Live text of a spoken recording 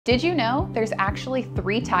Did you know there's actually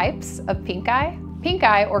 3 types of pink eye? Pink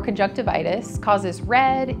eye or conjunctivitis causes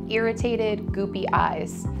red, irritated, goopy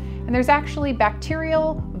eyes. And there's actually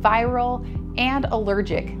bacterial, viral, and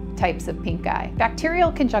allergic types of pink eye.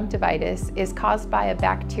 Bacterial conjunctivitis is caused by a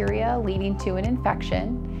bacteria leading to an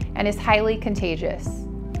infection and is highly contagious.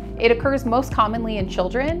 It occurs most commonly in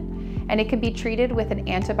children, and it can be treated with an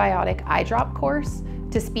antibiotic eye drop course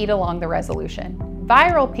to speed along the resolution.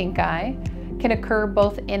 Viral pink eye can occur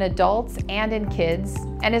both in adults and in kids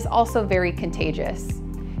and is also very contagious.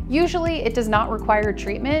 Usually it does not require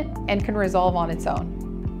treatment and can resolve on its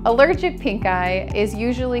own. Allergic pink eye is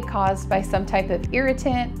usually caused by some type of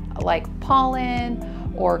irritant like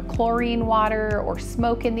pollen or chlorine water or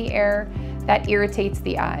smoke in the air that irritates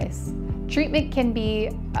the eyes. Treatment can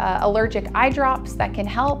be allergic eye drops that can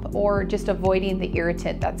help, or just avoiding the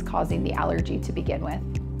irritant that's causing the allergy to begin with.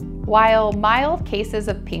 While mild cases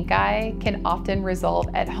of pink eye can often resolve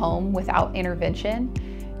at home without intervention,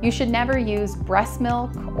 you should never use breast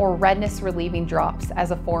milk or redness-relieving drops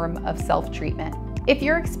as a form of self-treatment. If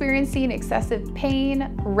you're experiencing excessive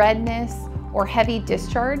pain, redness, or heavy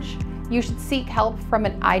discharge, you should seek help from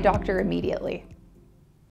an eye doctor immediately.